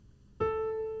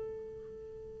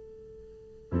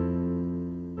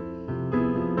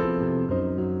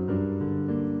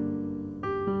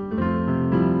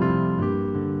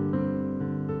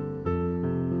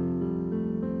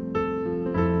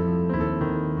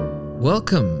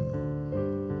Welcome,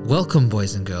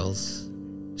 boys and girls,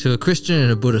 to a Christian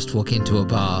and a Buddhist walk into a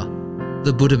bar,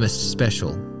 the Buddhamas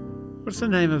Special. What's the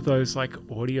name of those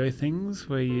audio things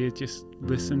where you just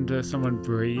listen to someone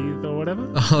breathe or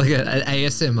whatever? Oh, like an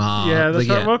ASMR. Yeah, that's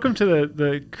right. Welcome to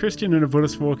the Christian and a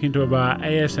Buddhist walk into a bar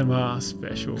ASMR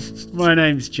special. My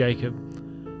name's Jacob.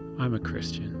 I'm a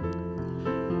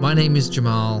Christian. My name is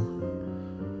Jamal,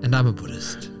 and I'm a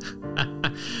Buddhist.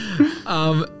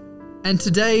 And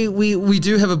today we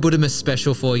do have a Buddhamas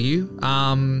special for you.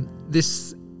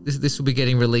 This will be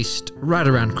getting released right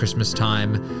around Christmas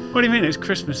time. What do you mean? It's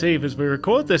Christmas Eve as we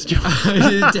record this, John.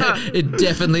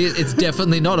 It's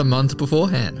definitely not a month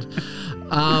beforehand.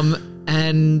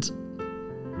 And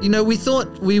we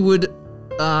thought we would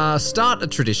start a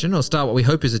tradition, or start what we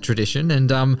hope is a tradition,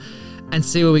 and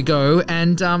see where we go.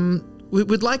 And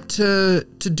we'd like to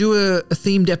do a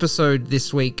themed episode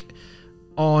this week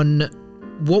on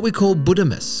what we call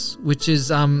Buddhamas, which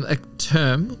is a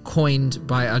term coined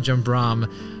by Ajahn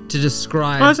Brahm to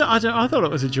describe... I thought it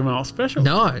was a Jamal special.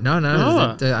 No.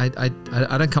 Oh.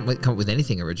 I don't come up with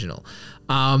anything original.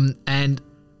 And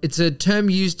it's a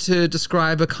term used to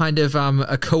describe a kind of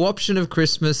a co-option of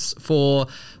Christmas for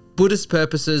Buddhist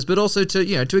purposes, but also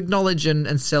to acknowledge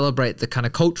and celebrate the kind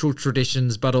of cultural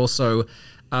traditions, but also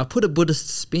put a Buddhist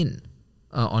spin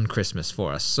on Christmas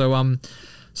for us.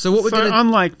 So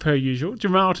unlike per usual,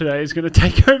 Jamal today is going to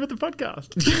take over the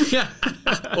podcast.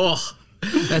 Oh,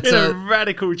 that's a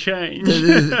radical change.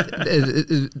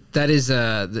 That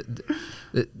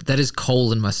is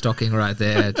coal in my stocking right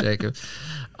there, Jacob.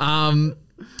 What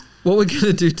we're going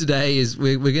to do today is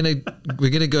we're going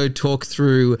to go talk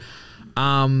through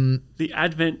the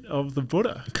advent of the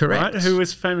Buddha, correct? Right? Who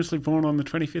was famously born on the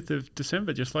 25th of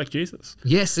December, just like Jesus.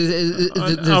 Yes,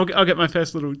 I'll get my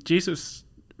first little Jesus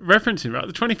referencing, right?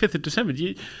 The 25th of December.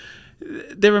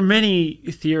 There are many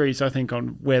theories, I think, on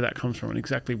where that comes from and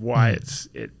exactly why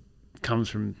it comes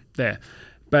from there.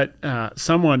 But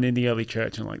someone in the early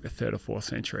church in the 3rd or 4th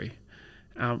century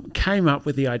came up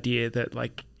with the idea that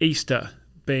Easter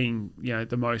being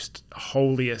the most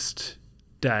holiest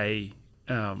day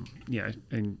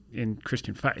in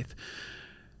Christian faith,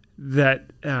 that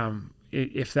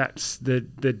if that's the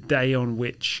day on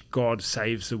which God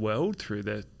saves the world through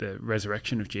the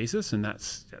resurrection of Jesus, and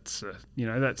that's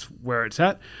where it's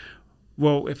at.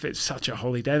 Well, if it's such a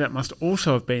holy day, that must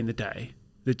also have been the day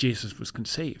that Jesus was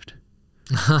conceived.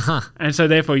 And so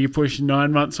therefore you push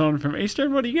 9 months on from Easter,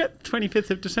 and what do you get?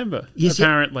 25th of December, yes,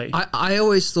 apparently. I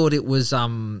always thought it was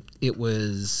a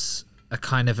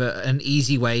kind of an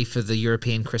easy way for the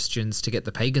European Christians to get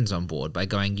the pagans on board by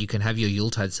going, you can have your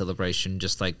Yuletide celebration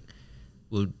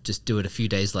we'll just do it a few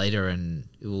days later, and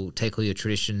we'll take all your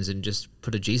traditions and just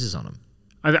put a Jesus on them.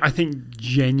 I think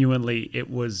genuinely it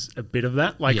was a bit of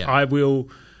that. I will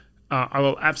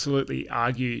absolutely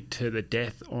argue to the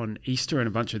death on Easter and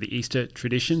a bunch of the Easter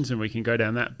traditions, and we can go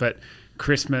down that. But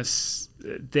Christmas,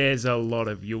 there's a lot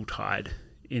of Yuletide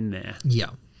in there. Yeah,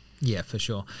 for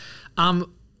sure.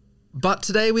 But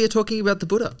today we are talking about the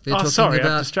Buddha. I'm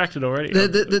distracted already.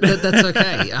 That's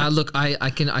okay. Look, I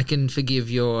can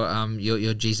forgive your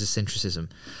Jesus centricism.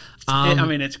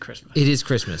 It's Christmas. It is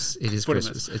Christmas.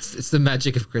 Christmas. It's the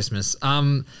magic of Christmas.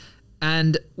 And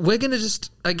we're going to just,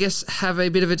 I guess, have a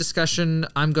bit of a discussion.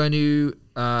 I'm going to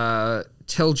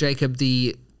tell Jacob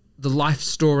the life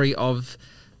story of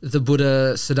the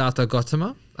Buddha Siddhartha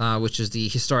Gautama, which is the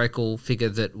historical figure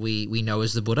that we know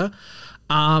as the Buddha.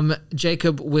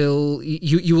 Jacob will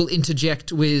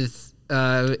interject with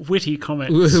witty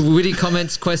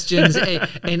comments, questions,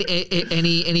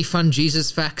 any fun Jesus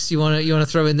facts you want to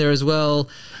throw in there as well.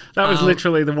 That was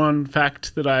literally the one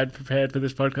fact that I had prepared for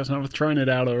this podcast, and I've thrown it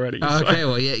out already. Okay,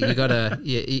 well, yeah, you gotta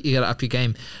up your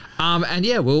game, and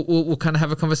yeah, we'll kind of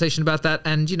have a conversation about that,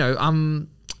 and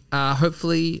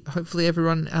hopefully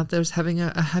everyone out there is having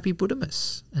a happy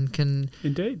Buddhamas and can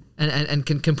indeed and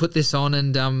can put this on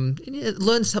and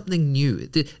learn something new.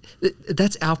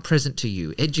 That's our present to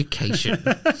you, education.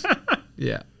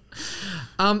 Yeah.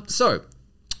 So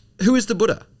who is the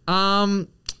Buddha?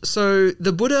 So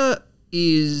the Buddha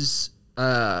is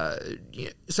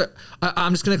so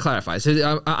I'm just going to clarify.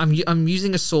 So I'm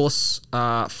using a source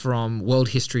from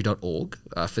worldhistory.org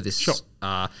for this. Sure.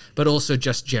 But also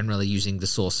just generally using the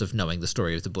source of knowing the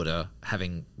story of the Buddha,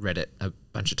 having read it a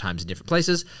bunch of times in different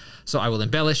places. So I will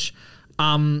embellish.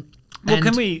 Can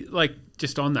we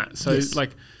just on that? So yes.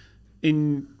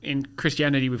 In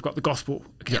Christianity, we've got the gospel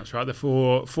accounts, right? The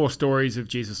four stories of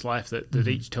Jesus' life that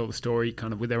each tell the story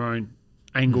kind of with their own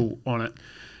angle on it.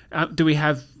 Do we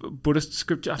have Buddhist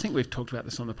scripture? I think we've talked about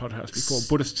this on the podcast before.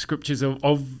 Buddhist scriptures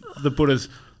of the Buddha's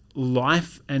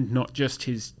life and not just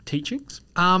his teachings?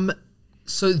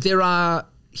 So there are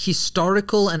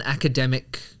historical and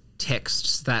academic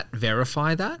texts that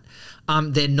verify that.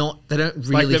 They don't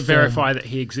really verify that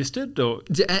he existed, or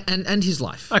and his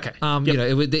life. Okay. You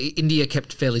know, India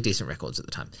kept fairly decent records at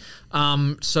the time.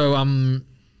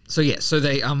 So yes,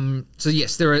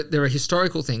 there are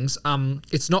historical things.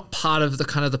 It's not part of the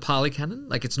kind of the Pali canon.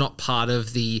 Like, it's not part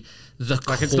of the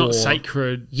core. It's not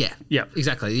sacred. Yeah. Yeah.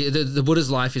 Exactly. The Buddha's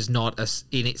life is not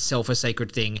in itself a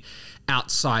sacred thing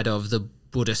outside of the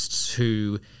Buddhists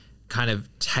who kind of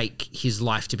take his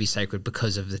life to be sacred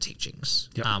because of the teachings.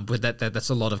 Yep. But that's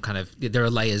a lot of kind of, there are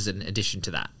layers in addition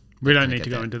to that. We don't need to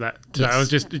go into that today. Yes. I was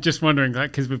just wondering,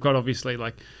 like, because we've got obviously,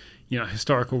 like, you know,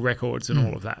 historical records and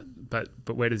all of that, but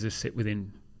where does this sit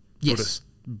within Buddhist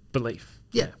belief?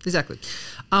 Yeah, exactly.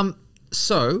 The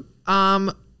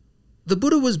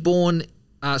Buddha was born.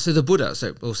 So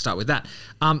we'll start with that.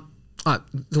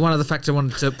 The one other fact I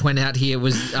wanted to point out here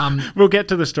was we'll get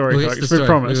to the story, folks. We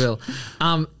promise. We will.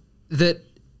 That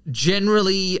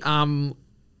generally,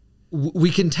 we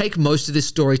can take most of this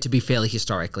story to be fairly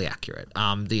historically accurate.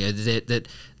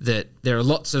 That there are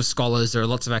lots of scholars, there are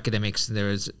lots of academics, and there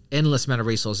is endless amount of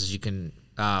resources you can.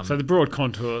 So the broad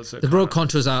contours.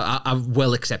 Are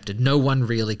well accepted. No one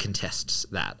really contests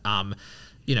that.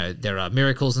 You know, there are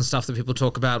miracles and stuff that people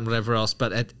talk about and whatever else,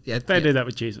 but they do that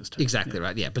with Jesus too. Exactly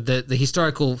right. Yeah, but the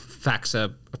historical facts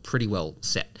are pretty well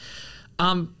set.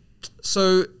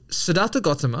 So Siddhartha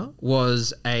Gautama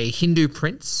was a Hindu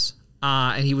prince,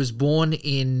 and he was born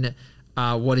in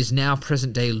what is now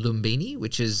present-day Lumbini,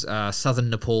 which is southern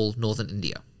Nepal, northern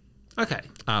India. Okay.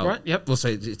 Right. Yep. Well, so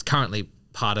it's currently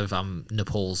part of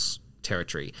Nepal's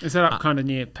territory. Is that up kind of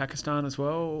near Pakistan as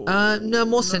well? No,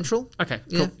 more central. Okay,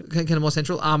 cool. Yeah, kind of more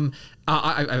central. I've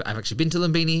actually been to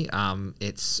Lumbini.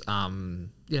 It's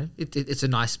it's a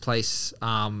nice place,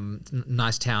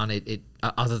 nice town. It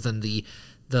other than the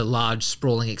large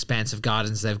sprawling expanse of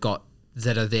gardens they've got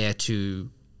that are there to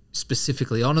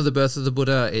specifically honor the birth of the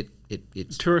Buddha.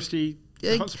 It's touristy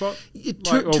hotspot,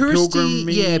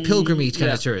 touristy, pilgrimy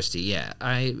kind of touristy. Yeah,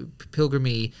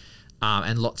 pilgrimy,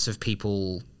 and lots of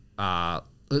people.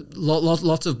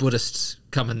 Lots of Buddhists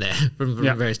come in there from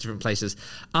various different places.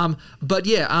 But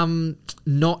yeah,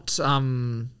 not.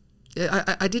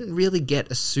 I didn't really get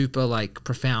a super like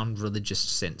profound religious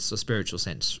sense or spiritual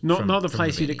sense. Not the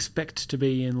place you'd expect to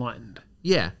be enlightened.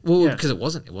 Yeah, well, because it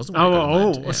wasn't.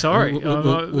 Sorry.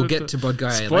 We'll get to Bodh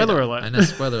Gaya. Spoiler later. alert. I know,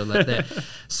 spoiler alert there.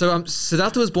 So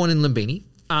Siddhartha was born in Lumbini,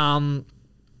 and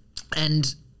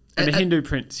a Hindu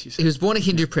prince, you said. He was born a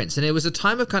Hindu prince, and it was a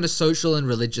time of kind of social and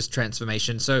religious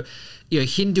transformation. So,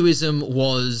 Hinduism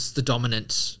was the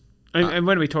dominant. And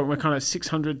when are we talking? We're kind of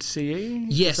 600 CE?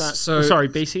 Yes.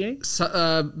 BCE?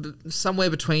 Somewhere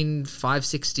between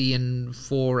 560 and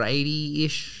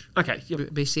 480-ish. Okay. Yep.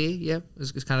 BCE, yeah. It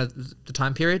was kind of the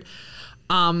time period.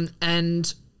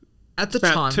 And at the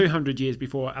time... About 200 years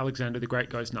before Alexander the Great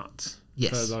goes nuts.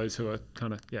 Yes. For those who are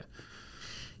kind of,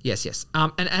 Yes.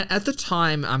 And at the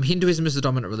time, Hinduism is the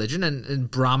dominant religion, and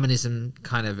Brahmanism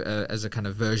kind of as a kind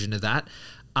of version of that.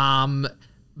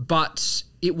 But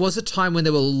it was a time when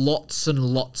there were lots and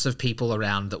lots of people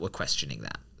around that were questioning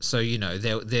that. So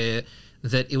that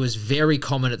it was very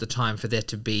common at the time for there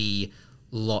to be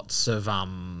lots of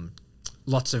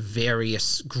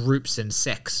various groups and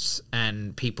sects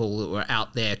and people that were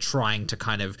out there trying to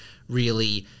kind of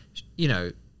really,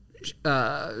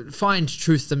 find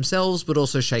truth themselves, but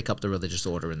also shake up the religious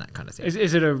order and that kind of thing.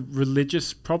 Is it a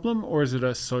religious problem, or is it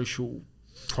a social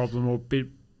problem, or bit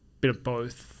of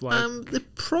both? They're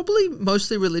probably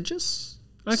mostly religious.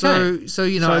 Okay. So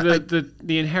the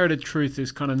inherited truth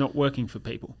is kind of not working for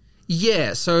people.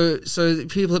 Yeah, so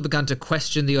people have begun to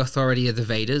question the authority of the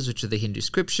Vedas, which are the Hindu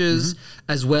scriptures,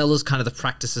 as well as kind of the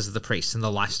practices of the priests and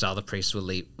the lifestyle the priests were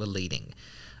leading.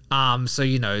 So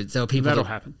there were people that'll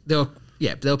happen. There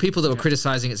were people that were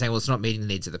criticizing it, saying, well, it's not meeting the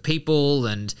needs of the people,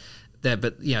 and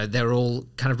they're all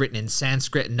kind of written in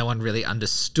Sanskrit and no one really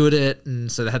understood it,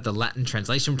 and so they had the Latin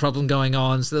translation problem going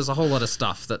on. So there's a whole lot of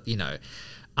stuff that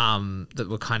that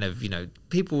were kind of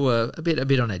people were a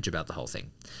bit on edge about the whole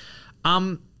thing.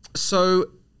 So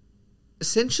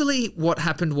essentially, what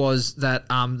happened was that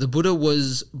the Buddha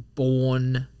was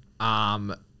born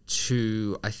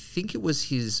to, I think it was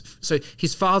his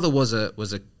father was a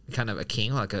kind of a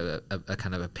king, like a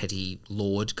kind of a petty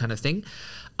lord kind of thing.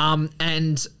 When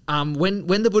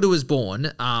the Buddha was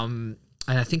born, and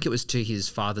I think it was to his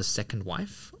father's second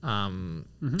wife.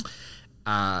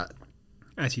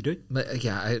 As you do.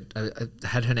 Yeah, I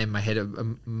had her name in my head,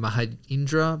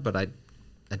 Mahindra, but I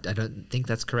don't think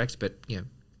that's correct. But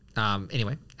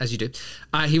Anyway, as you do,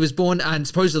 he was born, and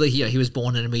supposedly he was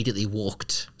born and immediately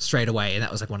walked straight away, and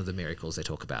that was like one of the miracles they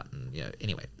talk about. And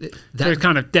anyway, so it's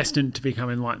kind of destined to become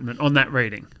enlightenment on that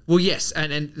reading. Well, yes,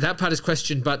 and that part is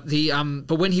questioned, but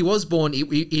but when he was born,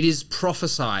 it is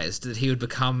prophesied that he would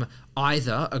become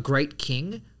either a great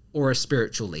king or a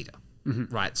spiritual leader.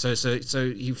 Mm-hmm. Right, so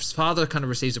his father kind of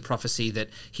receives a prophecy that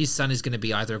his son is going to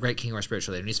be either a great king or a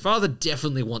spiritual leader, and his father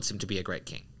definitely wants him to be a great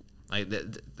king. Like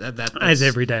that's, as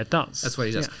every dad does. That's what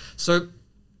he does. Yeah. So,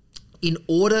 in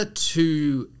order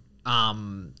to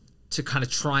kind of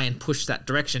try and push that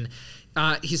direction,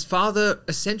 his father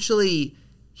essentially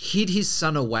hid his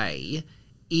son away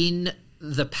in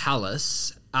the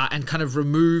palace and kind of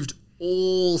removed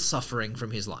all suffering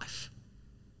from his life.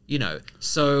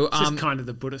 So it's just kind of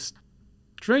the Buddhist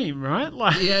dream, right?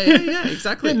 Like yeah,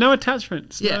 exactly. Yeah, no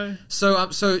attachments. Yeah.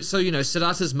 So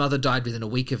Siddhartha's mother died within a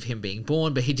week of him being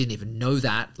born, but he didn't even know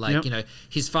that. Like,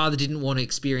 his father didn't want to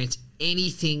experience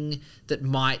anything that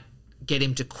might get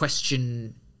him to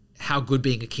question how good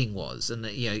being a king was, and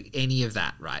any of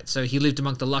that, right? So he lived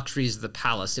among the luxuries of the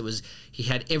palace. He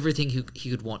had everything he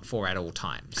could want for at all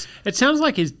times. It sounds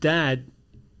like his dad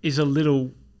is a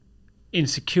little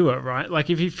insecure, right? Like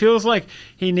if he feels like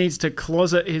he needs to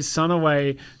closet his son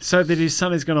away so that his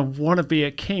son is going to want to be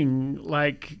a king,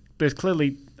 like there's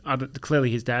clearly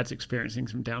his dad's experiencing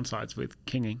some downsides with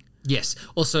kinging. Yes.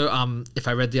 Also, if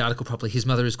I read the article properly, his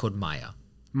mother is called Maya.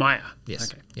 Maya.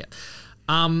 Yes. Okay. Yeah.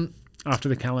 After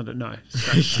the calendar, no.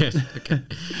 Yes. Okay.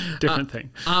 Different thing.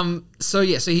 So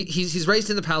he's raised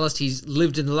in the palace. He's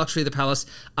lived in the luxury of the palace.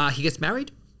 He gets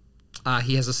married.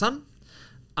 He has a son.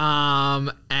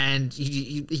 And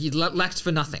he lacked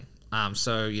for nothing. And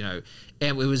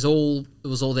it was all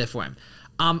there for him.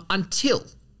 Until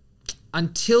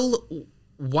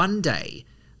one day,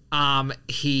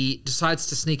 he decides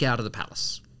to sneak out of the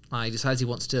palace. He decides he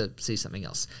wants to see something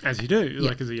else. As you do,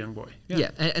 like as a young boy.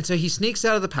 Yeah. And so he sneaks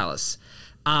out of the palace.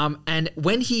 And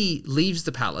when he leaves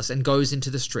the palace and goes into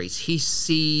the streets, he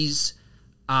sees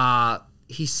 4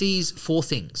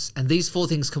 things, and these 4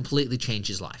 things completely change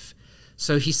his life.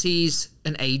 So he sees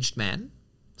an aged man,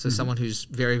 so someone who's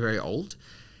very, very old.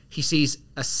 He sees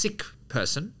a sick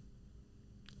person,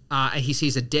 and he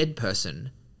sees a dead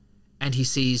person, and he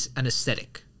sees an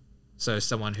ascetic. So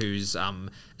someone who's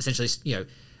essentially,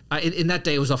 in that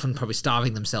day it was often probably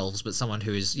starving themselves, but someone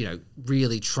who is,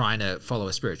 really trying to follow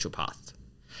a spiritual path.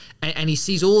 And he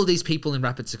sees all of these people in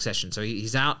rapid succession. So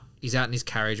he's out in his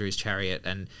carriage or his chariot,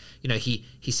 and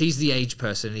he sees the aged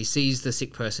person, and he sees the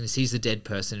sick person, he sees the dead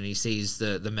person, and he sees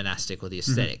the monastic or the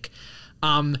ascetic.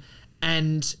 And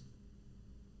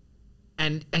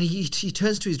he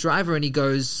turns to his driver and he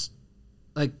goes,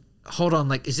 like, hold on,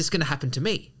 like, is this going to happen to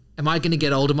me? Am I going to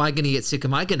get old? Am I going to get sick?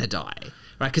 Am I going to die?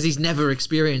 Right? Because he's never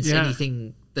experienced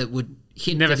anything that would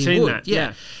hint never that he seen would. That.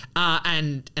 Yeah.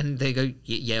 And they go,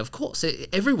 yeah, of course,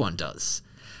 everyone does.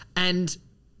 And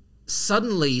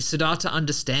suddenly Siddhartha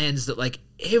understands that, like,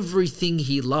 everything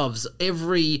he loves,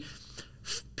 every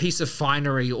piece of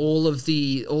finery, all of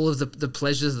the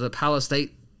pleasures of the palace, they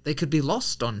could be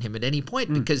lost on him at any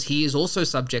point because he is also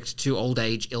subject to old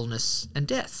age, illness, and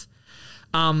death.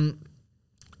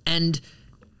 And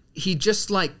he just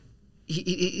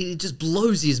it just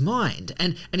blows his mind.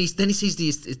 And then he sees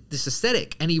this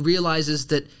ascetic, and he realizes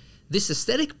that this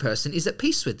ascetic person is at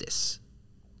peace with this.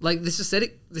 Like, this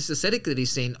ascetic that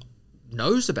he's seen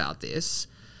knows about this,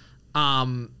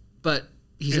 but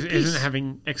he's at peace. Isn't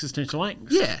having existential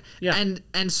angst. Yeah.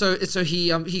 And so he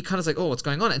kind of like, oh, what's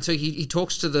going on? And so he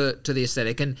talks to the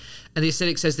ascetic, and the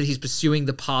ascetic says that he's pursuing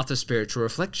the path of spiritual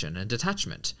reflection and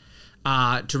detachment,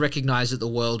 to recognize that the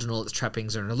world and all its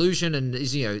trappings are an illusion, and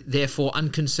is therefore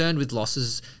unconcerned with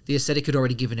losses. The ascetic had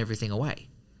already given everything away.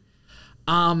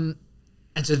 And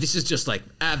so this is just like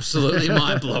absolutely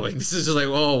mind blowing. This is just like,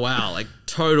 oh wow, like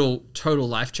total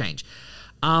life change.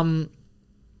 And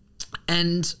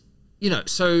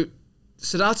so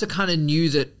Siddhartha kind of knew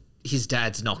that his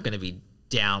dad's not going to be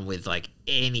down with like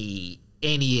any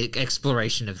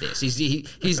exploration of this.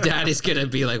 His dad is going to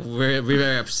be like very,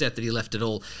 very upset that he left it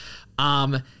all.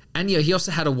 And he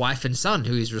also had a wife and son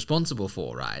who he's responsible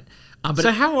for, right? But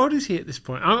so how old is he at this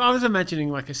point? I was imagining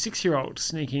like a 6-year-old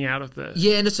sneaking out of the...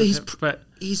 Yeah, and so he's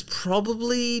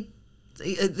probably...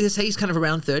 They say he's kind of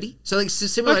around 30. So like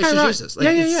similar age to Jesus. Like,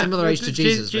 yeah. Similar age to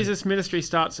Jesus. Jesus' ministry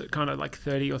starts at kind of like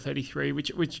 30 or 33,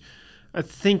 which I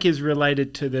think is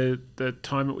related to the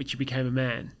time at which he became a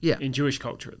man in Jewish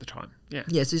culture at the time. Yeah.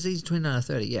 Yeah, so he's 29 or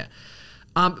 30, yeah.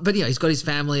 But he's got his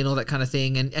family and all that kind of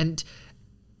thing.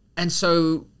 And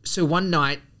so one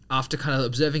night, after kind of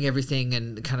observing everything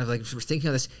and kind of like thinking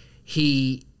of this,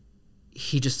 he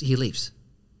leaves.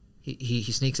 he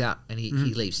sneaks out and he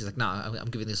leaves. He's like, no, I'm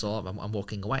giving this all up. I'm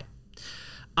walking away.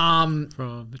 From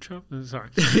the trouble. Sorry.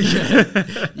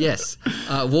 Yes.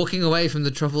 Walking away from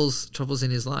the troubles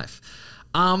in his life.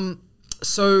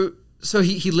 So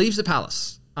he leaves the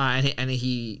palace and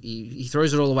he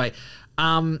throws it all away.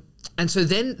 And so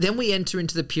then we enter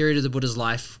into the period of the Buddha's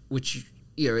life, which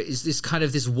is this kind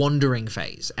of this wandering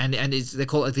phase, and they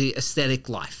call it the ascetic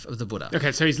life of the Buddha.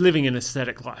 Okay, so he's living an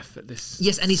ascetic life at this.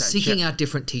 Yes, and he's stage, seeking out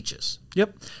different teachers.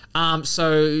 Yep.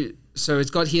 So it's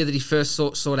got here that he first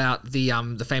sought out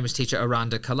the famous teacher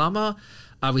Aranda Kalama,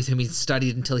 with whom he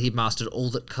studied until he'd mastered all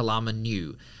that Kalama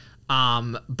knew.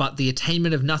 But the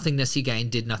attainment of nothingness he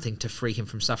gained did nothing to free him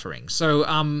from suffering. So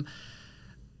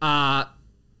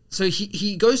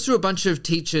he goes through a bunch of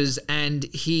teachers, and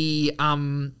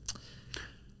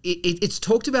it's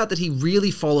talked about that he really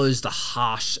follows the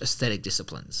harsh aesthetic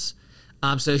disciplines.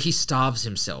 So he starves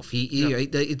himself.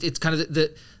 It's kind of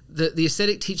the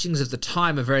aesthetic teachings of the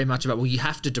time are very much about, well, you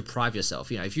have to deprive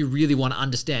yourself. If you really want to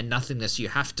understand nothingness, you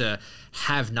have to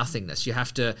have nothingness. You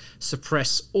have to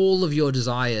suppress all of your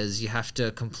desires. You have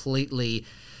to completely...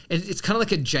 It's kind of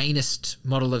like a Jainist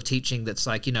model of teaching that's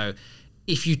like,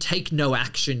 if you take no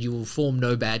action, you will form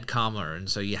no bad karma. And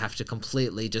so you have to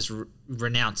completely just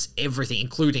renounce everything,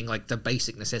 including like the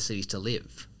basic necessities to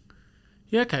live.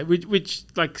 Yeah, okay. Which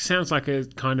like sounds like a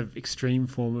kind of extreme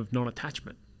form of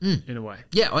non-attachment in a way.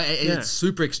 Yeah, it's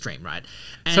super extreme, right?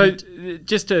 And so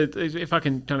just if I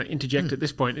can kind of interject at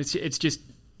this point, it's just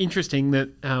interesting that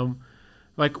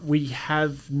like we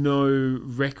have no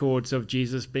records of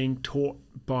Jesus being taught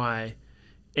by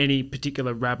any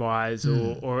particular rabbis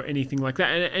or anything like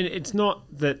that. And it's not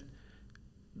that,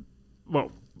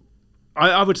 well,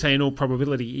 I would say in all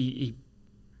probability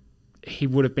he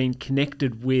would have been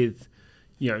connected with,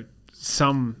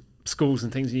 some schools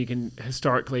and things, and you can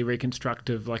historically reconstruct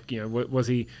of like, was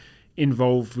he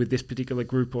involved with this particular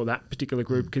group or that particular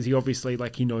group? Because he obviously,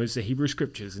 like, he knows the Hebrew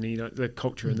scriptures and he knows the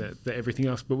culture and the everything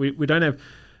else. But we don't have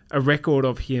a record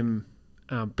of him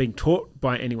being taught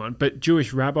by anyone, but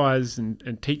Jewish rabbis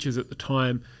and teachers at the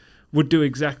time would do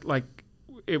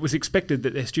it was expected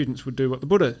that their students would do what the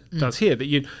Buddha does here, that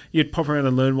you'd pop around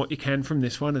and learn what you can from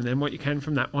this one and then what you can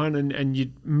from that one, and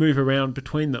you'd move around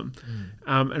between them.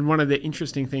 And one of the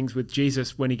interesting things with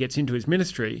Jesus when he gets into his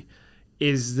ministry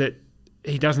is that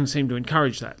he doesn't seem to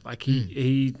encourage that. Like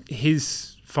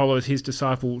his followers, his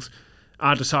disciples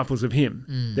are disciples of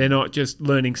him. They're not just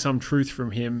learning some truth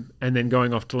from him and then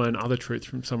going off to learn other truth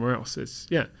from somewhere else. So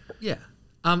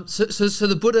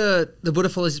the Buddha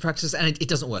follows his practice, and it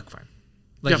doesn't work for him.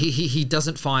 Like he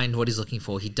doesn't find what he's looking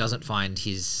for. He doesn't find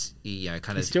his he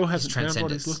still hasn't found what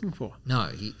he's looking for.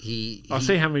 No, I'll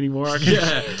see how many more I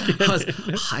can.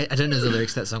 I don't know the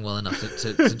lyrics to that song well enough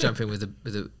to jump in with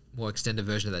a more extended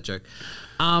version of that joke.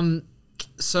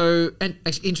 So, and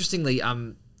actually, interestingly,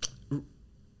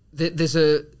 there's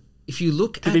if you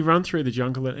look Did he run through the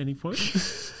jungle at any point?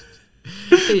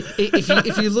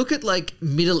 if you look at like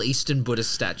Middle Eastern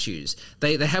Buddhist statues,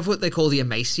 they have what they call the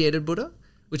emaciated Buddha,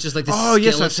 which is like the skeleton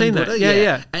yes, I've seen Buddha. that.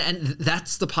 Yeah. And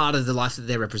that's the part of the life that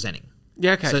they're representing.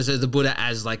 Yeah, okay. So the Buddha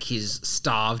as like his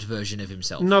starved version of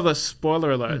himself. Another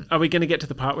spoiler alert. Are we going to get to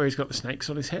the part where he's got the snakes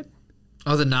on his head?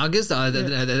 Oh, the Nagas?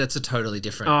 That's a totally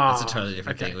different. That's a totally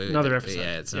different okay. thing. Another episode.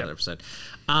 Yeah, it's another episode.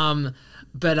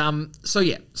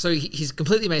 So he's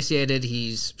completely emaciated.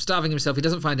 He's starving himself. He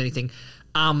doesn't find anything.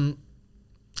 And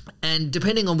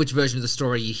depending on which version of the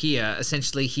story you hear,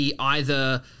 essentially he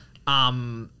either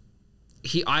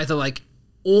like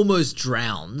almost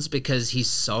drowns because he's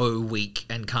so weak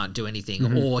and can't do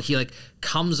anything, or he like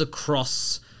comes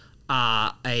across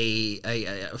a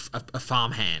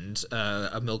farmhand,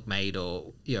 a milkmaid,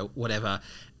 or whatever,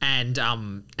 and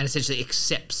essentially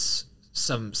accepts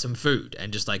some food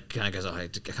and just like kind of goes, I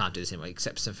can't do this anymore.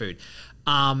 Accepts some food,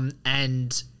 and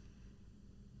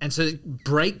so it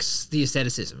breaks the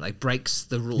asceticism, like breaks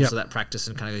the rules of that practice,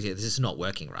 and kind of goes, this is not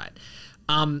working right,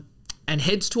 and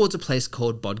heads towards a place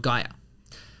called Bodh Gaya.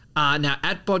 Now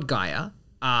at Bodh Gaya,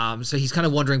 so he's kind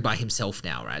of wandering by himself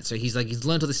now, right? So he's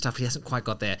learned all this stuff, he hasn't quite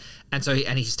got there, and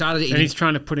he started eating. And he's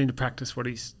trying to put into practice what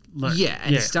he's learned. Yeah,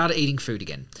 and he started eating food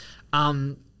again,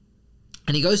 and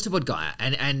he goes to Bodh Gaya,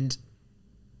 and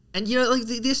like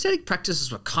the ascetic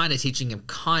practices were kind of teaching him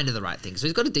kind of the right thing, so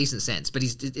he's got a decent sense, but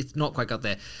it's not quite got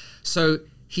there. So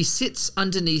he sits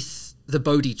underneath the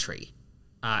Bodhi tree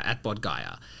at Bodh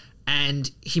Gaya,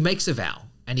 and he makes a vow,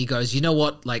 and he goes, you know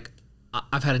what, like,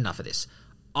 I've had enough of this.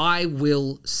 I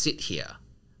will sit here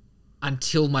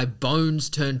until my bones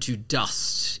turn to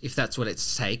dust, if that's what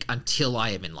it's take, until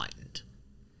I am enlightened.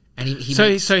 And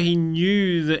so he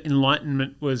knew that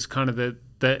enlightenment was kind of the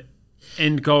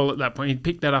end goal at that point. He'd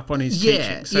picked that up on his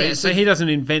teaching. So he doesn't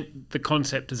invent the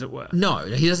concept, as it were. No,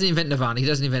 he doesn't invent nirvana. He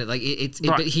doesn't invent it. Like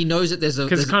but he knows that there's a...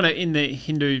 Because kind of in the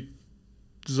Hindu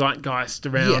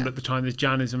zeitgeist around at the time, there's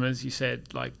Jainism, as you said.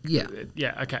 So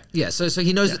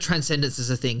he knows that transcendence is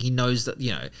a thing. He knows that,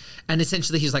 and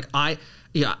essentially he's like,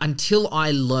 until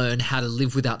I learn how to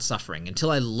live without suffering,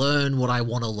 until I learn what I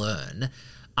want to learn,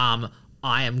 I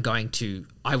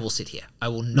will sit here. I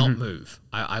will not move.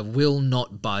 I will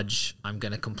not budge. I'm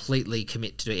going to completely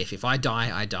commit to it. If I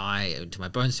die, I die. Until my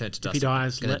bones turn to dust. If he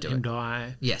dies, let him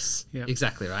die. Yes,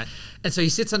 exactly right. And so he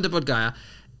sits under Bodh Gaya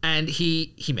and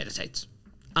he meditates.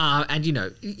 And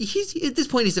he's at this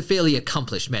point he's a fairly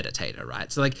accomplished meditator, right?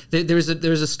 So like there is a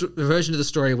version of the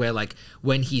story where like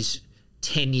when he's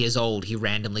 10 years old, he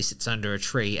randomly sits under a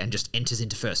tree and just enters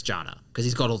into first jhana because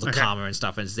he's got all the karma and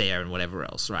stuff and it's there and whatever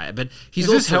else, right? But he's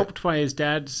also helped by his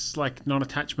dad's like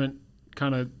non-attachment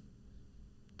kind of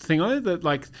thing on it,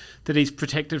 that he's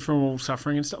protected from all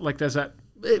suffering and stuff. Like there's that.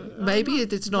 Maybe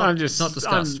it's not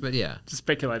discussed, but yeah. Just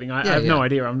speculating. I have no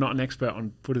idea. I'm not an expert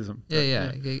on Buddhism.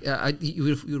 You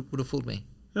would have fooled me.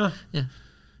 Oh. Yeah.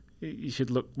 You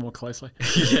should look more closely.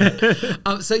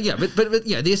 But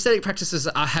the ascetic practices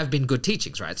have been good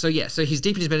teachings, right? So he's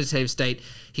deep in his meditative state.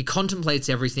 He contemplates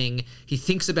everything. He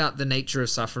thinks about the nature of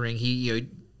suffering. He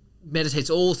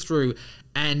meditates all through,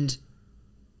 and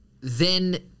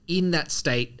then in that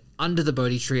state, under the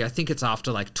Bodhi tree, I think it's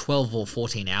after like 12 or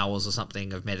 14 hours or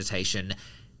something of meditation,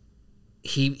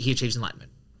 he achieves enlightenment.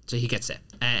 So he gets there,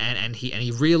 and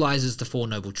he realizes the Four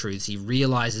Noble Truths. He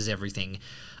realizes everything,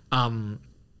 and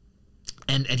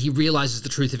he realizes the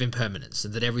truth of impermanence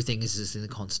and that everything is in a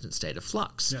constant state of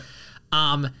flux.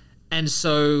 Yeah. And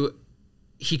so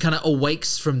he kind of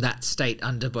awakes from that state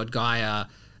under Bodh Gaya,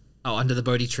 under the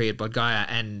Bodhi tree at Bodh Gaya,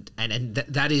 and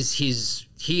that is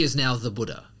he is now the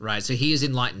Buddha, right? So he is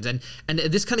enlightened, and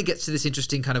this kind of gets to this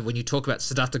interesting kind of when you talk about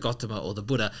Siddhartha Gautama or the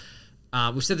Buddha.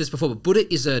 We've said this before, but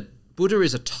Buddha is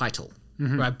a title,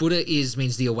 right? Buddha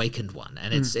means the awakened one,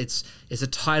 and it's a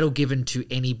title given to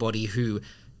anybody who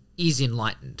is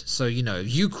enlightened. So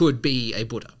you could be a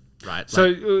Buddha, right?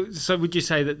 So would you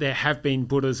say that there have been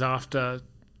Buddhas after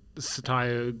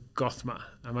Siddhartha Gautama?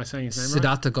 Am I saying his name right?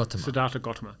 Siddhartha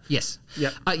Gautama. Yes.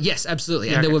 Yep. Yes,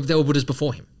 absolutely. And there were Buddhas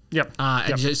before him. Yep.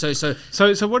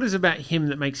 So what is about him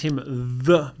that makes him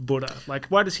the Buddha? Like,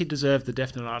 why does he deserve the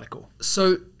definite article?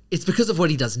 So it's because of what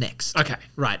he does next. Okay.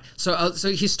 Right. So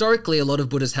historically, a lot of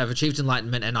Buddhas have achieved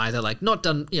enlightenment and either like not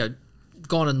done,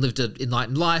 gone and lived an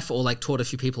enlightened life or like taught a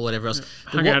few people or whatever else.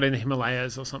 Hung out in the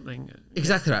Himalayas or something.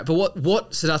 Exactly right. But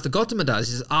what Siddhartha Gautama does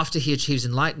is after he achieves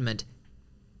enlightenment,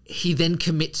 he then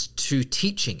commits to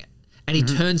teaching it. And he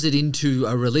turns it into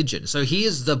a religion. So he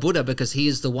is the Buddha because he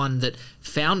is the one that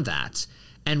found that.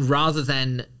 And rather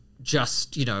than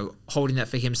just, holding that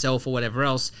for himself or whatever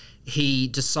else, he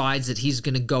decides that he's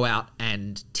going to go out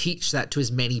and teach that to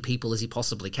as many people as he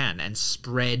possibly can and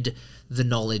spread the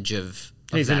knowledge of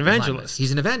He's an evangelist.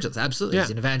 He's an evangelist, absolutely. Yeah.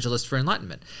 He's an evangelist for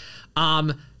enlightenment.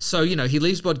 So he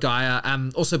leaves Bodh Gaya.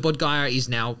 Also, Bodh Gaya is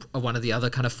now one of the other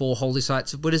kind of 4 holy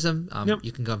sites of Buddhism.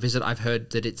 You can go and visit. I've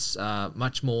heard that it's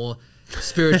much more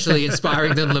spiritually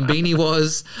inspiring than Lumbini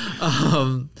was.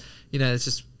 It's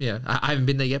just, I haven't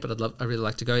been there yet, but I'd really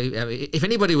like to go. If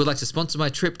anybody would like to sponsor my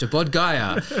trip to Bodh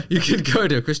Gaya, you can go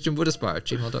to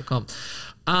christianbuddhistbar@gmail.com.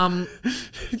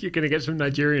 You're going to get some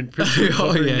Nigerian food.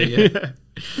 Yeah.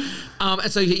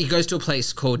 And so he goes to a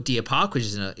place called Deer Park, which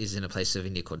is in a place of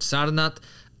India called Sarnath,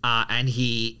 and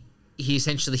he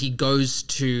essentially goes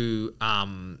to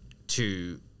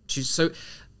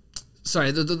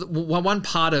sorry, the one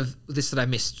part of this that I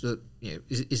missed that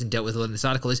isn't dealt with in this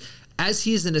article is as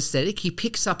he is an ascetic, he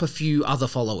picks up a few other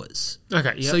followers.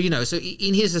 Okay, yeah. So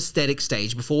in his ascetic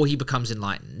stage before he becomes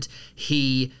enlightened,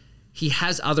 he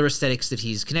has other ascetics that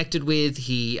he's connected with.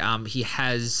 He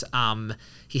has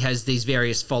these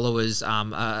various followers.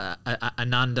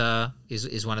 Ananda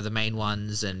is one of the main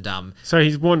ones, and so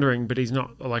he's wandering, but he's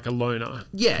not like a loner.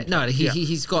 Yeah, no,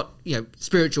 he's got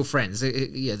spiritual friends,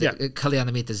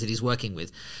 Kalyana Mitras that he's working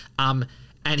with, and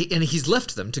he's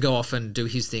left them to go off and do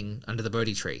his thing under the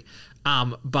Bodhi tree,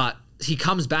 but he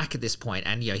comes back at this point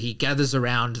and he gathers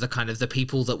around the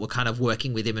people that were kind of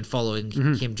working with him and following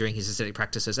him during his ascetic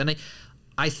practices. And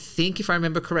I think if I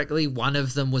remember correctly, one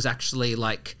of them was actually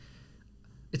like,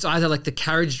 it's either like the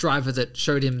carriage driver that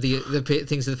showed him the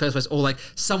things in the first place, or like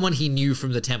someone he knew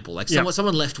from the temple, like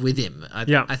someone left with him.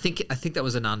 I think that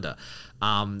was Ananda.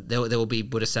 There will be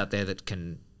Buddhists out there that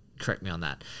can correct me on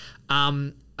that.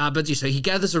 But so he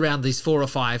gathers around these 4 or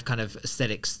 5 kind of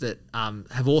ascetics that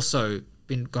have also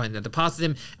been going the path with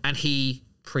him, and he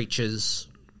preaches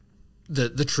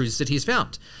the truths that he's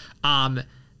found. And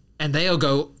they'll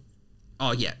go,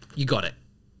 oh yeah, you got it.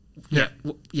 Yeah,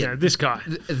 this guy.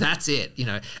 That's it,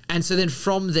 And so then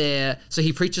from there, so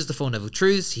he preaches the Four Noble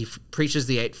Truths, he preaches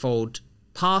the Eightfold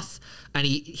Path, and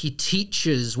he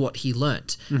teaches what he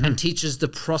learnt and teaches the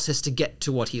process to get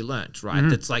to what he learnt, right?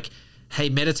 That's like, hey,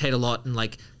 meditate a lot and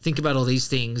like think about all these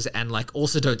things and like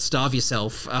also don't starve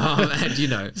yourself.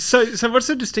 And So what's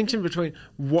the distinction between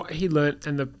what he learnt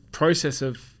and the process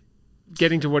of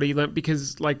getting to what he learnt?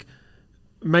 Because like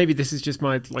maybe this is just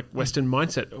my like Western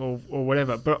mindset or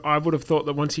whatever, but I would have thought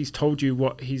that once he's told you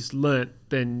what he's learnt,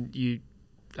 then you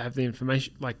have the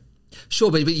information like.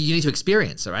 Sure, but you need to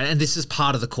experience it, right? And this is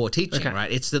part of the core teaching, right?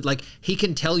 It's that like he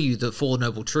can tell you the Four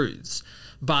Noble Truths,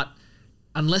 but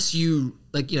unless you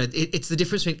it's the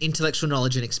difference between intellectual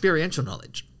knowledge and experiential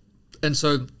knowledge. And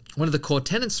so one of the core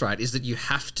tenets, right, is that you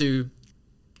have to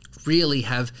really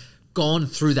have gone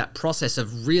through that process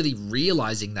of really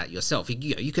realizing that yourself.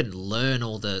 You can learn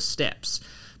all the steps,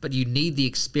 but you need the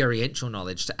experiential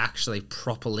knowledge to actually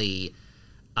properly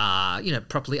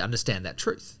understand that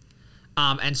truth.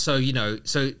 And so,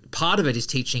 so part of it is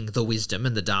teaching the wisdom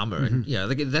and the Dharma, and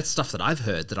that's stuff that I've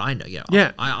heard that I know.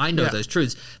 I know those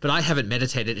truths, but I haven't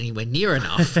meditated anywhere near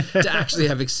enough to actually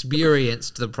have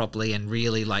experienced them properly and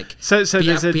really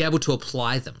be able to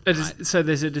apply them. Right? So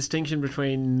there's a distinction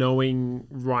between knowing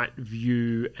right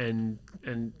view and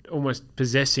almost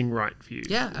possessing right view.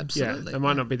 Yeah, absolutely. That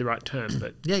might not be the right term,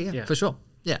 but yeah, for sure.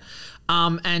 Yeah,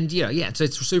 so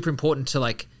it's super important to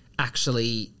like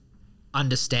actually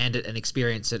understand it and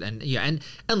experience it, and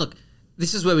look,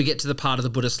 this is where we get to the part of the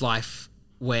Buddhist life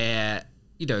where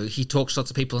he talks to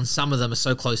lots of people, and some of them are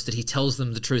so close that he tells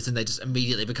them the truth and they just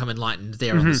immediately become enlightened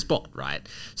there on the spot, right?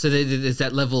 So there's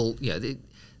that level.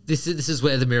 This is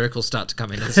where the miracles start to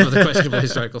come in, and some of the questionable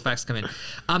historical facts come in.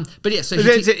 But yeah, so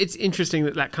it's interesting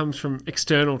that comes from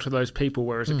external to those people,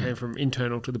 whereas it came from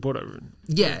internal to the Buddha.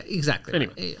 Yeah, exactly.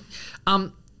 Anyway,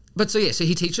 so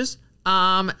he teaches.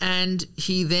 And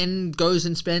he then goes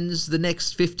and spends the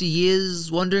next 50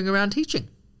 years wandering around teaching.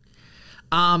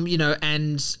 I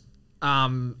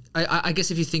guess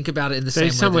if you think about it in the same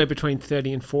way, somewhere between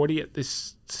 30 and 40 at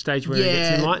this stage where he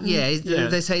gets enlightened. Yeah,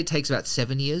 they say it takes about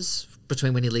 7 years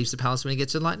between when he leaves the palace and when he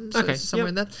gets enlightened. So somewhere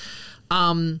in there.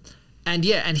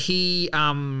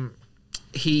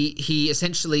 He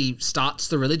essentially starts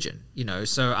the religion,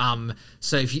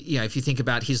 So if you think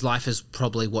about his life as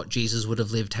probably what Jesus would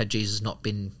have lived had Jesus not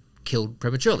been killed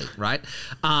prematurely, right?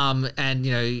 Although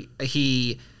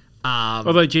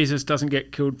Jesus doesn't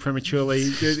get killed prematurely,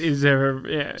 is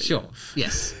there Sure.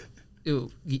 Yes.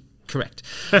 Correct.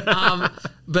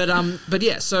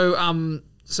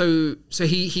 So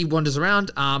he wanders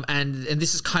around, and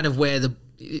this is kind of where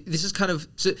that's kind of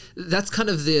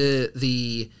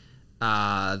the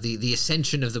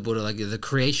ascension of the Buddha, like the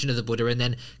creation of the Buddha, and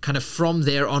then kind of from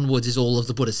there onwards is all of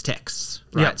the Buddhist texts,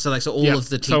 right? Yep. So all of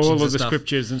the teachings, all of the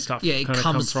scriptures and stuff. Yeah, it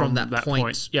comes from that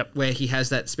point. Yep. Where he has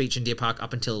that speech in Deer Park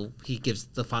up until he gives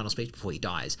the final speech before he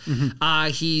dies.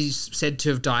 He's said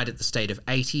to have died at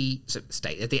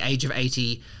the at the age of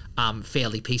 80,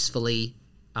 fairly peacefully.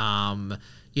 And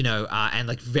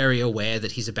like very aware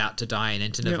that he's about to die and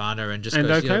enter nirvana, and just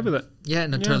goes, okay with it. Yeah,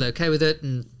 and totally okay with it,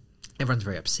 and everyone's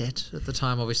very upset at the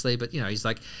time, obviously, but he's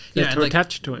like,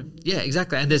 attached to him. Yeah,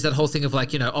 exactly. And there's that whole thing of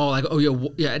like, And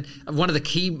one of the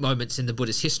key moments in the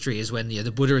Buddhist history is when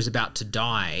the Buddha is about to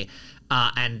die,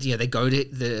 and they go to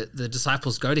the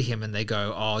disciples go to him and they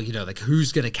go, like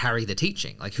who's going to carry the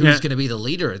teaching? Like who's going to be the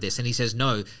leader of this? And he says,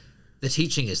 no, the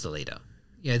teaching is the leader.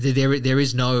 There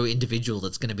is no individual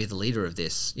that's going to be the leader of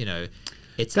this.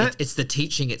 It's the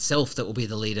teaching itself that will be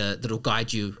the leader, that will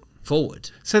guide you forward.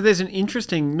 So there's an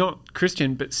interesting, not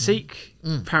Christian, but Sikh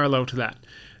parallel to that,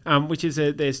 which is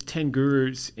there's 10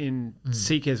 gurus in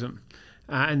Sikhism.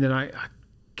 And then I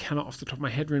cannot off the top of my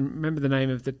head remember the name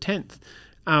of the 10th.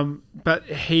 But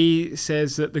he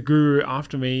says that the guru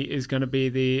after me is going to be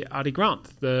the Adi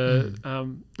Granth, the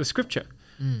scripture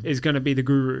is going to be the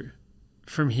guru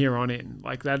from here on in.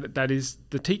 Like that is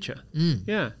the teacher.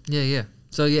 Yeah.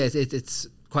 So it's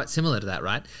quite similar to that,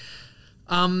 right?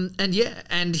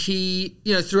 And he,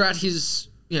 throughout his,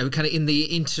 kind of in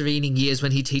the intervening years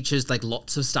when he teaches, like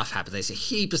lots of stuff happens. There's a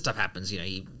heap of stuff happens.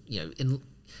 He,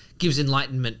 gives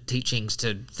enlightenment teachings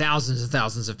to thousands and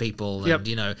thousands of people, and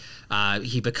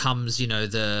he becomes,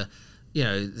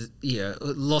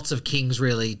 lots of kings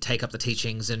really take up the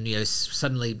teachings and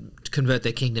suddenly convert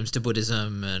their kingdoms to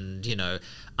Buddhism, and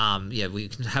we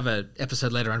can have an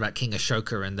episode later on about King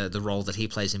Ashoka and the role that he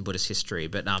plays in Buddhist history.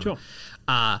 But sure.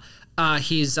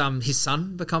 His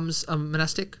son becomes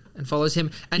monastic and follows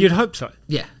him. And you'd hope so.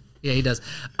 Yeah. Yeah, he does.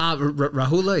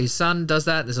 Rahula, his son, does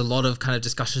that. There's a lot of kind of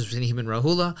discussions between him and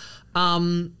Rahula.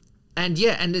 And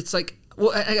it's like,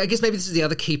 well, I guess maybe this is the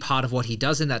other key part of what he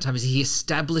does in that time is he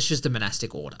establishes the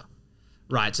monastic order.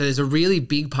 Right, so there's a really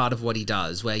big part of what he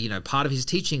does where, part of his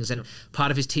teachings and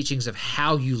part of his teachings of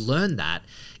how you learn that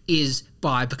is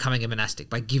by becoming a monastic,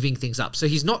 by giving things up. So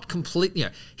he's not completely,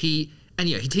 he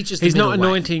teaches the He's middle not way.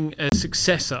 anointing a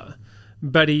successor,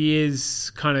 but he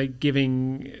is kind of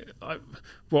giving,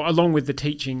 along with the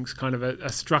teachings, kind of a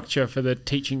structure for the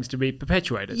teachings to be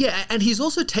perpetuated. Yeah, and he's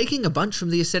also taking a bunch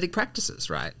from the ascetic practices,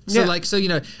 right? So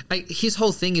his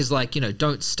whole thing is like,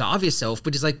 don't starve yourself,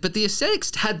 but he's like, but the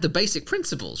ascetics had the basic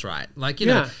principles, right? Like,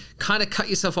 kind of cut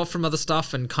yourself off from other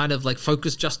stuff and kind of like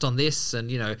focus just on this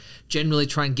and, generally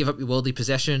try and give up your worldly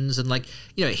possessions and like,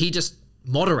 he just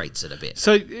moderates it a bit.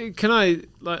 So can I,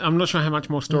 I'm not sure how much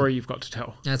more story you've got to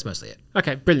tell. That's mostly it.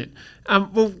 Okay, brilliant.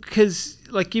 Because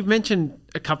like you've mentioned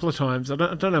a couple of times, I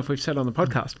don't know if we've said on the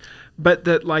podcast, but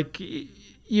that like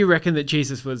you reckon that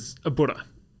Jesus was a Buddha,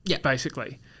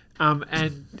 basically.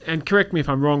 And correct me if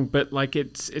I'm wrong, but like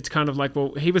it's kind of like,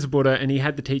 well, he was a Buddha and he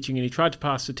had the teaching and he tried to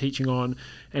pass the teaching on,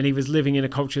 and he was living in a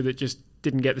culture that just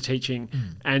didn't get the teaching,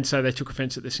 and so they took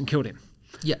offense at this and killed him.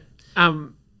 Yeah.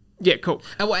 Yeah, cool.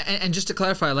 And just to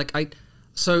clarify,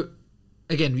 so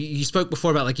again, you spoke before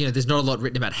about like, there's not a lot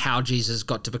written about how Jesus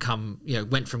got to become,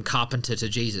 went from carpenter to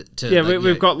Jesus.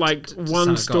 We've got like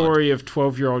one story of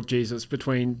 12-year-old Jesus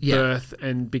between birth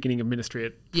and beginning of ministry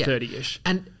at 30-ish.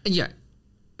 And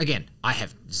again, I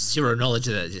have zero knowledge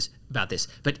about this,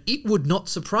 but it would not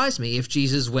surprise me if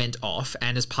Jesus went off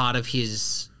and as part of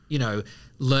his,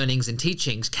 learnings and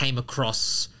teachings came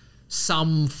across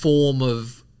some form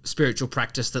of spiritual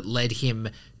practice that led him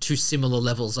to similar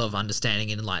levels of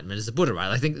understanding and enlightenment as the Buddha,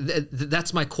 right? I think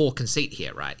that's my core conceit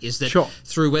here, right? Is that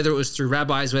through, whether it was through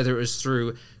rabbis, whether it was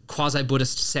through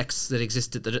quasi-Buddhist sects that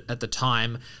existed at the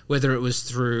time, whether it was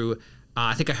through,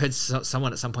 I think I heard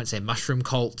someone at some point say mushroom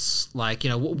cults, like,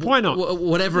 why not?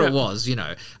 Whatever it was,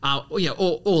 or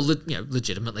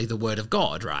legitimately the word of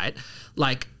God, right?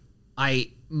 Like,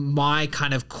 my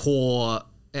kind of core,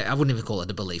 I wouldn't even call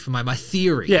it a belief. My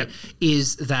theory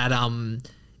is that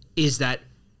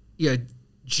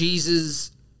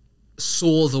Jesus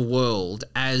saw the world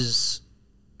as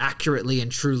accurately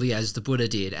and truly as the Buddha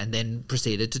did, and then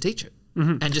proceeded to teach it,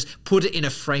 and just put it in a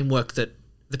framework that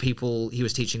the people he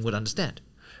was teaching would understand.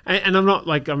 And I'm not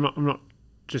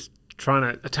just trying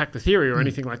to attack the theory or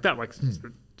anything like that. Like,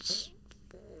 it's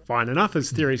fine enough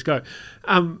as theories go.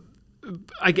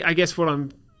 I guess what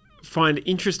I'm find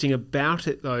interesting about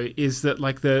it though is that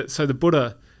like the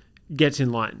Buddha gets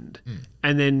enlightened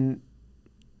and then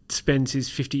spends his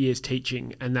 50 years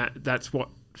teaching, and that's what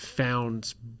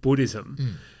founds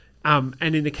Buddhism. And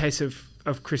in the case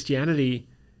of Christianity,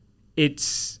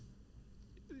 it's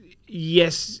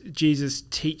yes, Jesus'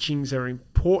 teachings are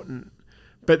important,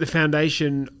 but the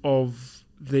foundation of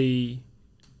the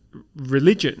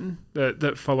religion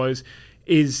that follows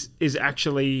is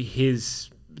actually his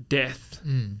death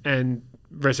and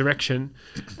resurrection,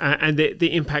 and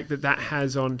the impact that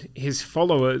has on his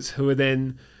followers, who are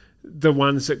then the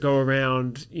ones that go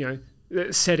around,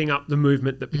 setting up the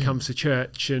movement that becomes the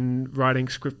church and writing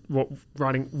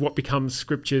what becomes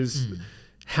scriptures.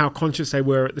 How conscious they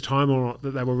were at the time or not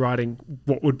that they were writing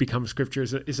what would become scripture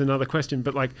is another question.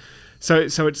 But like, so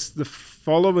it's the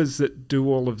followers that do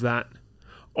all of that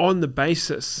on the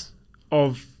basis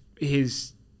of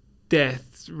his death,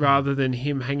 rather than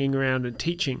him hanging around and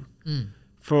teaching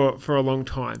for a long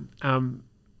time. I'm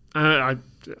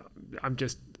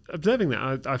just observing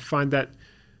that. I find that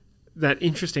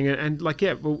interesting, and like,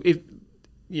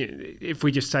 if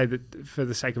we just say that for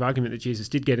the sake of argument that Jesus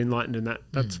did get enlightened and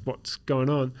that's what's going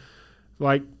on,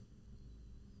 like,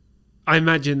 I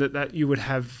imagine that you would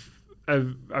have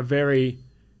a very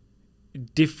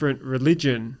different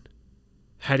religion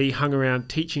had he hung around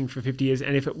teaching for 50 years,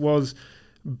 and if it was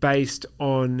based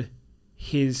on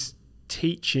his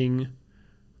teaching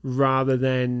rather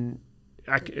than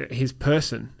his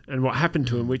person and what happened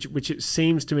to him, which it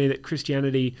seems to me that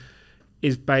Christianity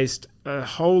is based a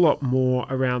whole lot more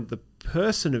around the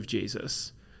person of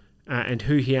Jesus and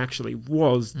who he actually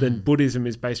was than Buddhism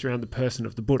is based around the person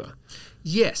of the Buddha.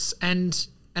 Yes, and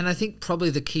I think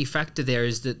probably the key factor there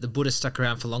is that the Buddha stuck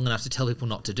around for long enough to tell people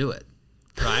not to do it.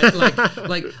 Right,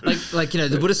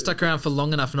 the Buddha stuck around for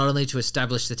long enough not only to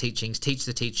establish the teachings, teach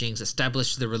the teachings,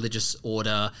 establish the religious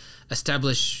order,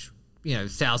 establish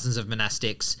thousands of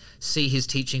monastics, see his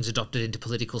teachings adopted into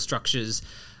political structures,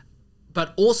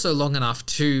 but also long enough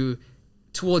to,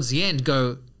 towards the end,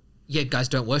 go, yeah, guys,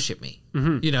 don't worship me,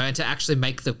 and to actually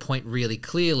make the point really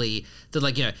clearly that,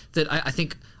 like, that I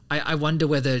think I wonder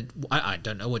whether I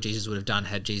don't know what Jesus would have done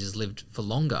had Jesus lived for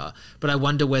longer, but I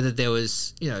wonder whether there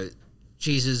was,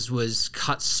 Jesus was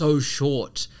cut so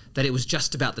short that it was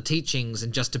just about the teachings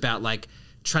and just about like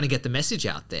trying to get the message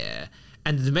out there.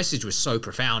 And the message was so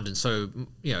profound and so,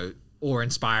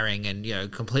 awe-inspiring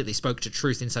and, completely spoke to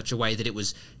truth in such a way that it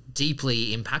was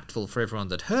deeply impactful for everyone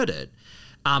that heard it.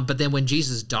 But then when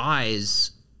Jesus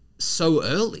dies so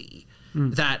early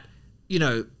that,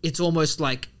 it's almost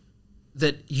like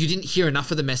that you didn't hear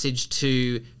enough of the message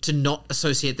to not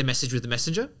associate the message with the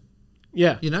messenger.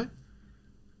 Yeah. Yeah.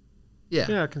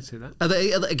 Yeah, I can see that.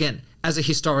 Again, as a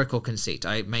historical conceit,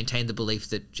 I maintain the belief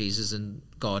that Jesus and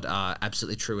God are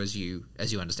absolutely true as you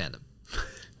understand them.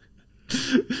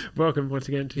 Welcome once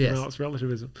again to Marx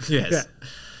relativism. Yes.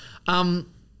 Yeah.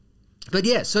 But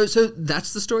yeah, so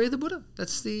that's the story of the Buddha.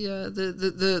 That's the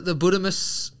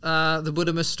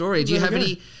Buddhamas story. Do you have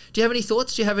any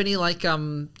thoughts? Do you have any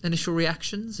initial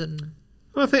reactions? And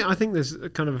well, I think there's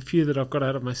kind of a few that I've got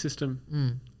out of my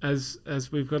system as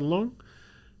we've got along.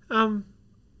 Kind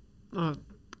of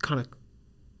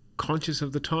conscious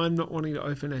of the time, not wanting to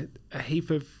open a heap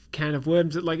of can of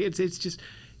worms.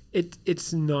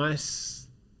 It's nice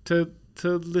to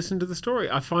listen to the story.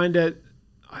 I find it.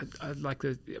 I like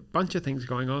a bunch of things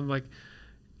going on. Like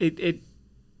it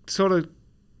sort of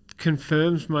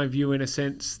confirms my view in a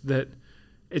sense that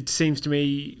it seems to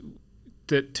me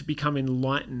that to become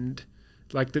enlightened,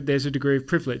 like that there's a degree of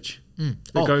privilege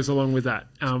that goes along with that,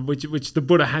 which the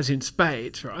Buddha has in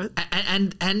spades, right?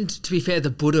 And to be fair, the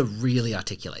Buddha really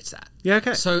articulates that. Yeah.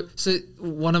 Okay. So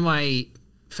one of my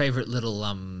favorite little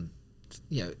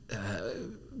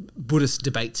Buddhist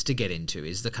debates to get into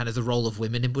is the kind of the role of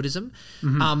women in Buddhism.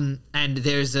 And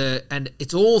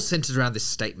it's all centered around this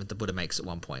statement the Buddha makes at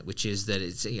one point, which is that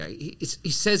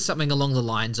he says something along the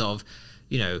lines of,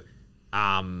 to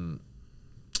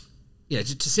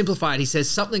simplify it, he says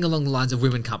something along the lines of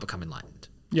women can't become enlightened.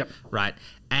 Yep. Right.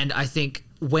 And I think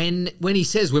when he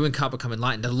says women can't become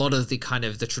enlightened, a lot of the kind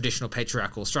of the traditional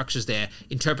patriarchal structures there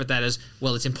interpret that as,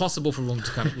 well, it's impossible for women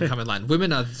to become enlightened.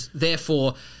 Women are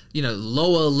therefore,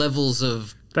 lower levels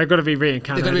of... They've got to be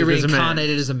reincarnated. They've got to be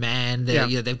reincarnated as a man.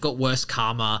 They've got worse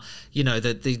karma.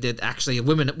 That actually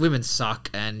women suck,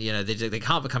 and they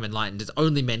can't become enlightened. It's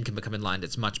only men can become enlightened.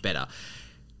 It's much better.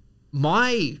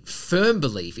 My firm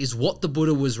belief is what the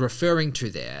Buddha was referring to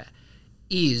there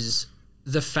is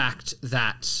the fact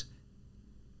that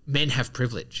men have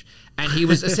privilege. And he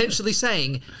was essentially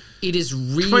saying it is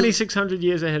real... 2,600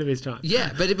 years ahead of his time.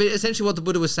 Yeah, but essentially what the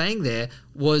Buddha was saying there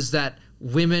was that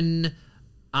women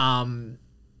are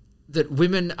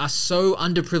so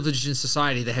underprivileged in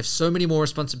society. They have so many more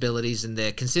responsibilities and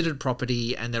they're considered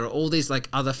property, and there are all these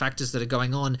other factors that are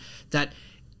going on that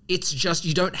it's just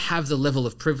you don't have the level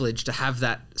of privilege to have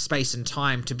that space and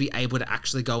time to be able to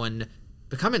actually go and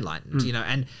become enlightened,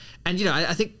 and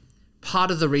I think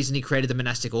part of the reason he created the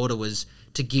monastic order was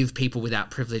to give people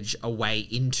without privilege a way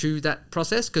into that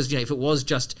process. Because, if it was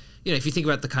just, if you think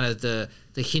about the kind of the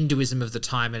Hinduism of the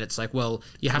time, and it's like, well,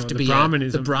 you have to be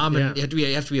Brahmanism, you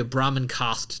have to be a Brahmin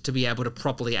caste to be able to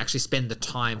properly actually spend the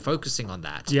time focusing on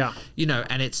that. Yeah.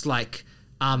 And it's like,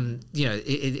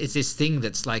 it's this thing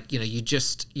that's like, you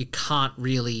can't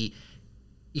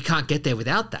get there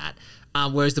without that.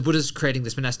 Whereas the Buddha's creating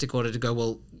this monastic order to go,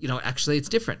 well, actually it's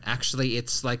different. Actually,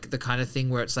 it's like the kind of thing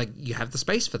where it's like you have the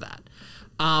space for that.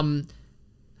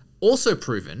 Also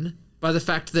proven by the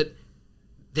fact that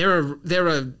there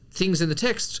are things in the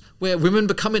text where women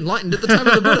become enlightened at the time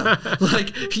of the Buddha.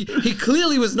 Like he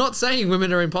clearly was not saying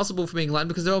women are impossible for being enlightened,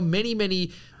 because there are many,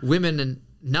 many women and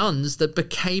nuns that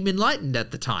became enlightened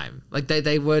at the time. Like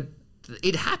they were...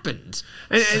 It happened.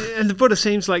 And the Buddha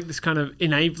seems like this kind of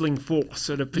enabling force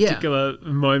at a particular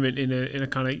moment in a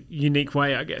kind of unique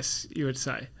way, I guess you would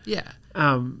say. Yeah.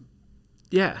 There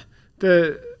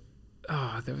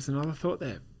was another thought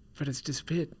there, but it's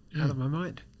disappeared out of my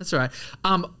mind. That's all right.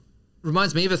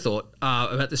 Reminds me of a thought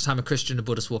about this time a Christian and a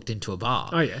Buddhist walked into a bar.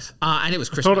 Oh, yes. And it was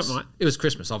Christmas. I thought it might. It was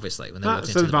Christmas, obviously, when they walked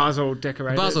into so the bar's all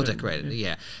decorated. The bar's all decorated,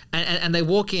 yeah. And they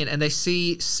walk in and they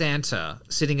see Santa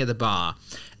sitting at the bar,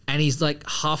 and he's like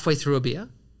halfway through a beer.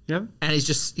 Yeah. And he's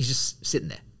just sitting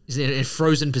there. He's in a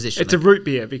frozen position. It's a root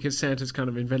beer, because Santa's kind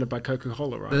of invented by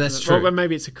Coca-Cola, right? That's true. Well,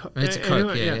 maybe it's a Coke. It's a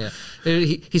Coke, yeah.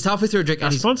 He's halfway through a drink.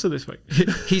 Our sponsor this week.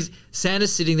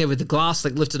 Santa's sitting there with the glass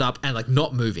lifted up and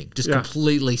not moving, just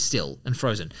completely still and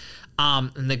frozen.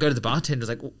 And they go to the bartender,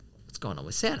 like, what's going on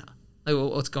with Santa? Like,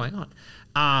 what's going on?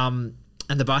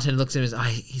 And the bartender looks at him and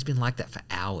says, he's been like that for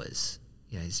hours.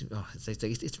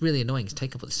 It's really annoying. He's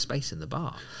taking up all this space in the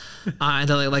bar. And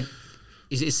they're like,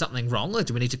 is something wrong? Like,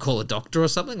 do we need to call a doctor or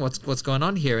something? What's going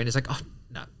on here? And he's like, oh,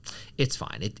 no. it's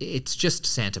fine. It's just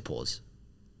Santa pause.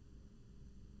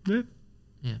 Yeah.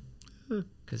 Yeah.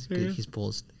 Because he's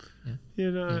paused. Yeah. Yeah,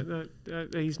 no,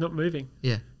 he's not moving.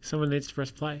 Yeah. Someone needs to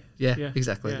press play. Yeah,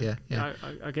 exactly. Yeah.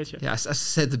 I get you. Yeah, I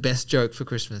said the best joke for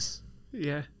Christmas.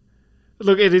 Yeah.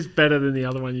 Look, it is better than the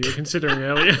other one you were considering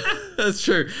earlier. That's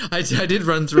true. I did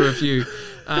run through a few,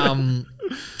 and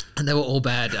they were all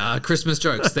bad. Christmas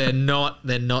jokes. They're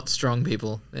not strong,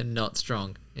 people. They're not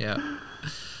strong. Yeah.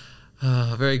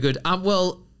 Very good.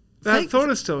 Well, that thought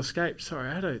has still escaped. Sorry,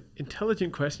 I had an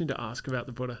intelligent question to ask about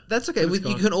the Buddha. That's okay. You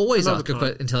can always ask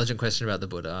an intelligent question about the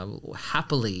Buddha. I will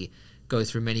happily go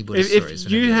through many Buddhist stories.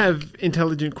 If you have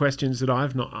intelligent questions that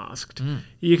I've not asked,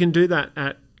 you can do that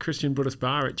at Christian Buddhist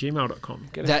Bar at gmail.com.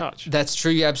 Get in touch. That's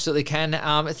true. You absolutely can.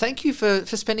 Thank you for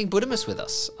spending Buddhamas with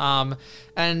us.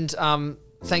 And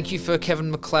thank you for Kevin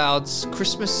MacLeod's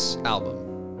Christmas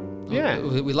album. Yeah.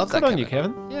 We love that. Good on you,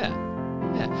 Kevin. Yeah.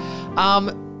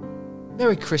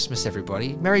 Merry Christmas,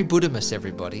 everybody. Merry Buddhamas,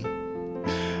 everybody.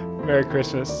 Merry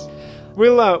Christmas.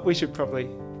 We should probably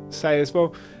say as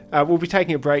well, we'll be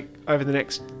taking a break over the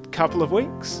next couple of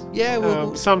weeks.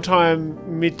 Yeah,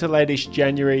 sometime mid to late-ish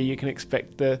January, you can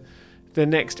expect the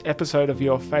next episode of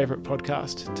your favourite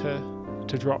podcast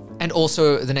to drop. And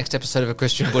also the next episode of A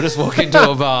Christian Buddhist Walk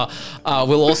Into a Bar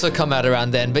will also come out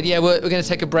around then. But yeah, we're going to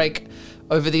take a break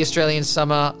over the Australian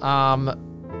summer.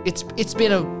 It's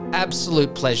been an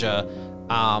absolute pleasure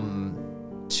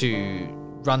to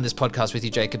run this podcast with you,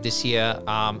 Jacob, this year.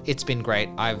 It's been great.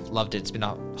 I've loved it. It's been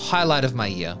a highlight of my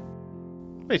year.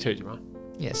 Me too, Jamal.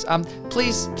 Yes.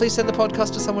 Please send the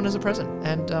podcast to someone as a present.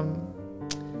 And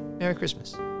Merry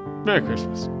Christmas. Merry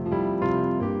Christmas.